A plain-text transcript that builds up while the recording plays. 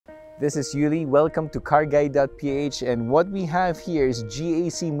This is Uly. Welcome to CarGuide.PH, and what we have here is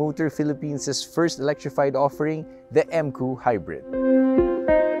GAC Motor Philippines' first electrified offering, the EMKOO Hybrid.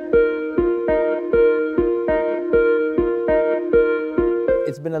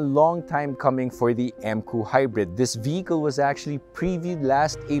 It's been a long time coming for the EMKOO Hybrid. This vehicle was actually previewed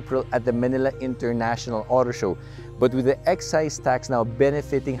last April at the Manila International Auto Show, but with the excise tax now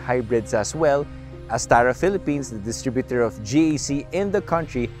benefiting hybrids as well, Astara Philippines, the distributor of GAC in the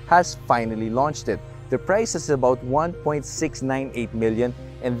country, has finally launched it. The price is about 1.698 million,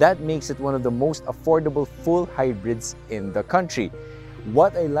 and that makes it one of the most affordable full hybrids in the country.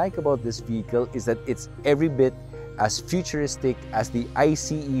 What I like about this vehicle is that it's every bit as futuristic as the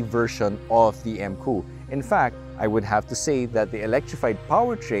ICE version of the EMKOO. In fact, I would have to say that the electrified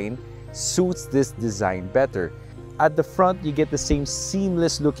powertrain suits this design better. At the front, you get the same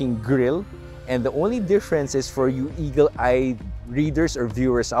seamless looking grille, and the only difference is for you eagle-eyed readers or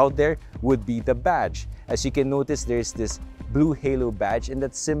viewers out there would be the badge. As you can notice, there's this blue halo badge, and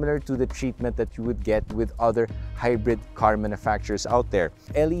that's similar to the treatment that you would get with other hybrid car manufacturers out there.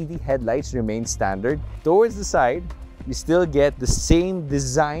 LED headlights remain standard. Towards the side, you still get the same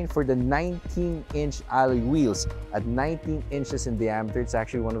design for the 19-inch alloy wheels. At 19 inches in diameter, it's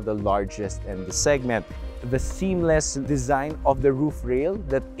actually one of the largest in the segment. The seamless design of the roof rail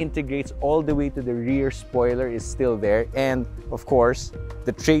that integrates all the way to the rear spoiler is still there. And of course,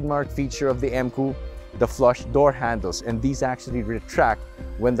 the trademark feature of the EMKOO, the flush door handles, and these actually retract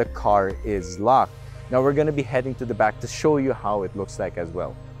when the car is locked. Now we're going to be heading to the back to show you how it looks like as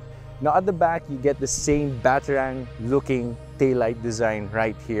well. Now at the back, you get the same Batarang looking taillight design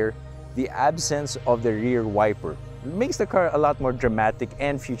right here. The absence of the rear wiper makes the car a lot more dramatic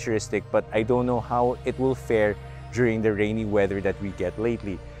and futuristic, but I don't know how it will fare during the rainy weather that we get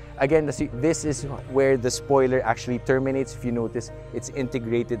lately. Again, this is where the spoiler actually terminates. If you notice, it's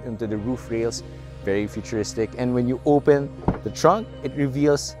integrated into the roof rails, very futuristic. And when you open the trunk, it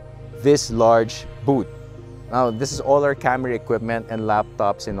reveals this large boot. Now, this is all our camera equipment and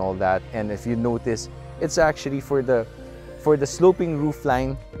laptops and all that. And if you notice, it's actually for the sloping roof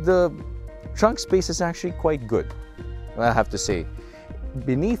line, the trunk space is actually quite good, I have to say.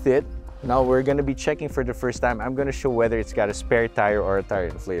 Beneath it, now we're going to be checking for the first time. I'm going to show whether it's got a spare tire or a tire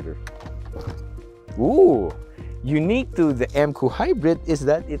inflator. Ooh! Unique to the EMKOO Hybrid is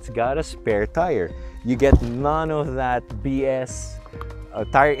that it's got a spare tire. You get none of that BS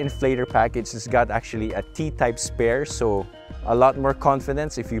tire inflator package. It's got actually a T-type spare, so a lot more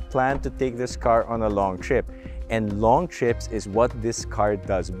confidence if you plan to take this car on a long trip. And long trips is what this car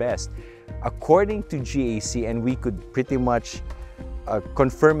does best. According to GAC, and we could pretty much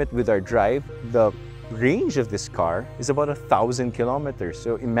confirm it with our drive, the range of this car is about 1,000 kilometers.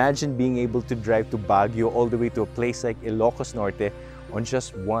 So imagine being able to drive to Baguio all the way to a place like Ilocos Norte on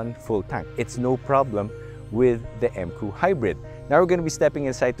just one full tank. It's no problem with the EMKOO Hybrid. Now we're going to be stepping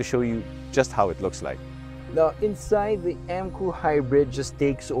inside to show you just how it looks like. Now inside, the EMKOO Hybrid just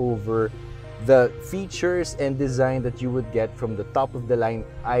takes over the features and design that you would get from the top-of-the-line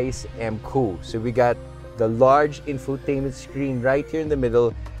ICE EMKOO. So we got the large infotainment screen right here in the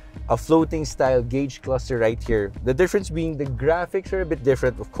middle, a floating style gauge cluster right here. The difference being the graphics are a bit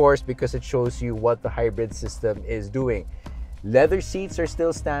different, of course, because it shows you what the hybrid system is doing. Leather seats are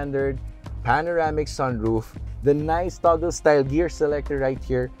still standard, panoramic sunroof, the nice toggle style gear selector right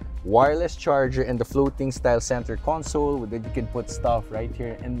here, wireless charger, and the floating style center console that you can put stuff right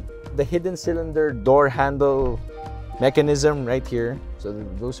here, and the hidden cylinder door handle mechanism right here. So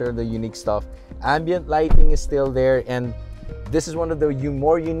those are the unique stuff. Ambient lighting is still there, and this is one of the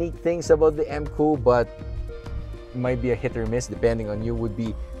more unique things about the EMKOO, but it might be a hit or miss depending on you, would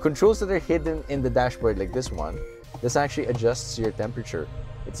be controls that are hidden in the dashboard like this one. This actually adjusts your temperature.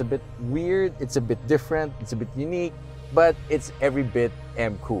 It's a bit weird, it's a bit different, it's a bit unique, but it's every bit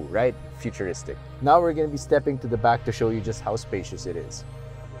EMKOO, right? Futuristic. Now we're going to be stepping to the back to show you just how spacious it is.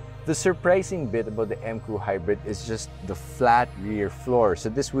 The surprising bit about the EMKOO Hybrid is just the flat rear floor. So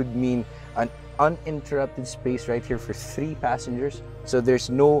this would mean an uninterrupted space right here for 3 passengers. So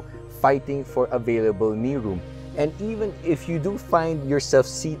there's no fighting for available knee room. And even if you do find yourself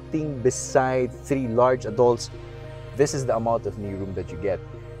seating beside 3 large adults, this is the amount of knee room that you get.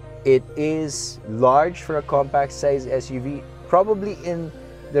 It is large for a compact size SUV, probably in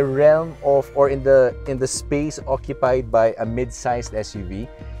the realm of, or in the space occupied by a mid-sized SUV.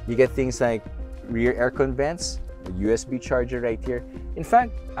 You get things like rear aircon vents, a USB charger right here. In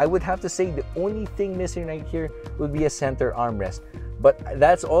fact, I would have to say the only thing missing right here would be a center armrest. But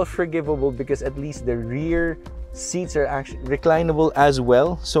that's all forgivable because at least the rear seats are actually reclinable as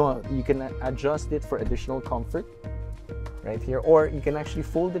well, so you can adjust it for additional comfort. right here, or you can actually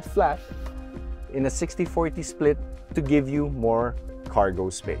fold it flat in a 60-40 split to give you more cargo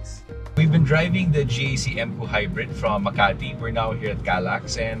space. We've been driving the GAC EMKOO Hybrid from Makati. We're now here at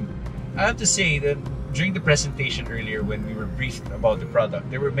Calax, and I have to say that during the presentation earlier when we were briefed about the product,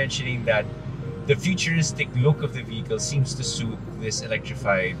 they were mentioning that the futuristic look of the vehicle seems to suit this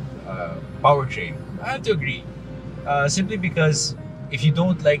electrified powertrain. I have to agree, simply because if you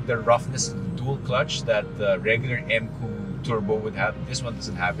don't like the roughness of the dual clutch that the regular EMKOO Turbo would have, this one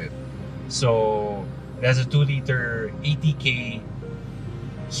doesn't have it. So it has a 2-liter 80K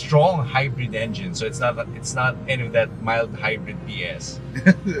strong hybrid engine, so it's not any of that mild hybrid BS.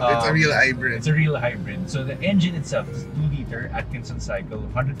 It's a real hybrid. It's a real hybrid. So the engine itself is 2-liter Atkinson cycle,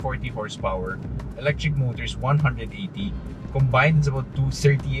 140 horsepower, electric motors 180. Combined, it's about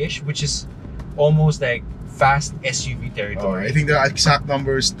 230-ish, which is almost like fast SUV territory. I think the exact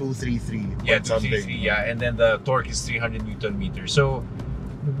number is 233. Yeah, 233. Yeah, and then the torque is 300 Newton meters. So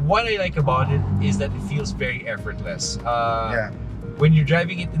what I like about it is that it feels very effortless. When you're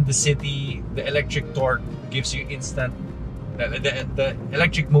driving it in the city, the electric torque gives you instant. The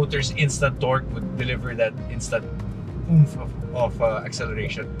electric motor's instant torque would deliver that instant oomph of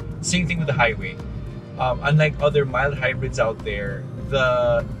acceleration. Same thing with the highway. Unlike other mild hybrids out there,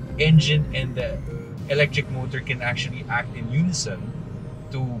 the engine and the electric motor can actually act in unison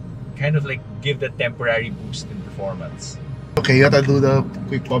to kind of like give that temporary boost in performance. Okay, gotta do the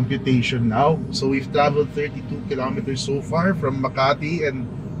quick computation now. So we've traveled 32 kilometers so far from Makati, and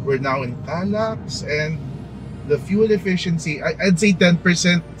we're now in Calax. And the fuel efficiency, I'd say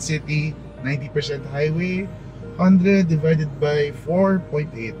 10% city, 90% highway. 100 divided by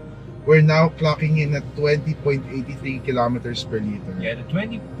 4.8. We're now clocking in at 20.83 kilometers per liter. Yeah, the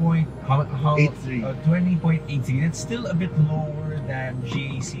 20.83. It's still a bit lower than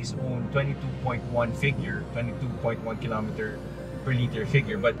GAC's own 22.1 figure, 22.1 kilometer per liter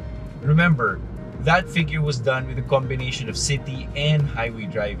figure. But remember, that figure was done with a combination of city and highway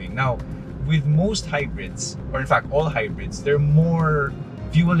driving. Now, with most hybrids, or in fact all hybrids, they're more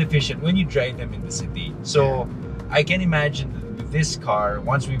fuel efficient when you drive them in the city. So I can imagine that with this car,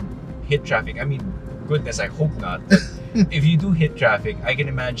 once we hit traffic, I mean, goodness, I hope not, but if you do hit traffic, I can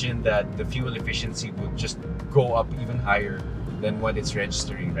imagine that the fuel efficiency would just go up even higher than what it's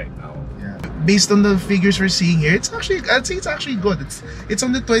registering right now. Yeah. Based on the figures we're seeing here, it's actually, I'd say it's actually good. It's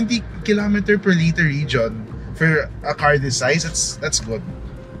on the 20 kilometer per liter region for a car this size. That's good.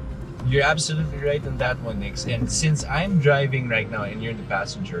 You're absolutely right on that one, Nics. And since I'm driving right now and you're the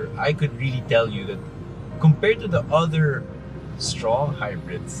passenger, I could really tell you that compared to the other strong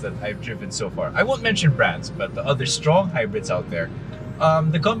hybrids that I've driven so far, I won't mention brands, but the other strong hybrids out there,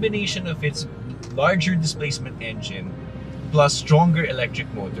 the combination of its larger displacement engine plus stronger electric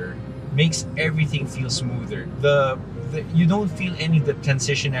motor makes everything feel smoother. You don't feel any of the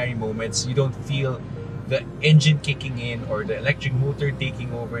transitionary moments. You don't feel the engine kicking in or the electric motor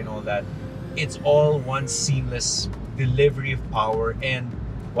taking over and all that. It's all one seamless delivery of power, and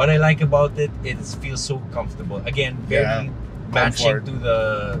what I like about it, it feels so comfortable. Again, very matching to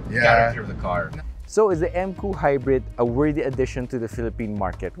the character of the car. So is the EMKOO Hybrid a worthy addition to the Philippine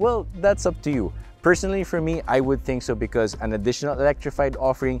market? Well, that's up to you. Personally, for me, I would think so, because an additional electrified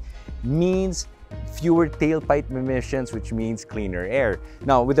offering means fewer tailpipe emissions, which means cleaner air.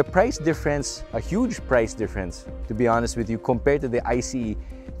 Now, with the price difference, a huge price difference, to be honest with you, compared to the ICE,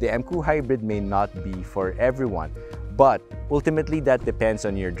 the EMKOO Hybrid may not be for everyone. But ultimately, that depends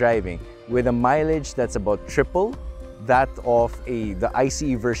on your driving. With a mileage that's about triple that of the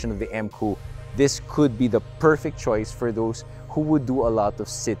ICE version of the EMKOO, this could be the perfect choice for those who would do a lot of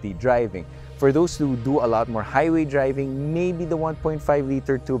city driving. For those who do a lot more highway driving, maybe the 1.5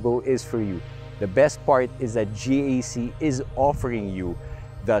 liter turbo is for you. The best part is that GAC is offering you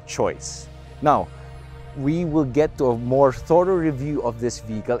the choice. Now, we will get to a more thorough review of this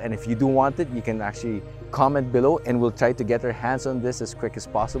vehicle, and if you do want it, you can actually comment below and we'll try to get our hands on this as quick as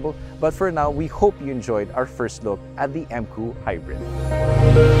possible. But for now, we hope you enjoyed our first look at the EMKOO Hybrid.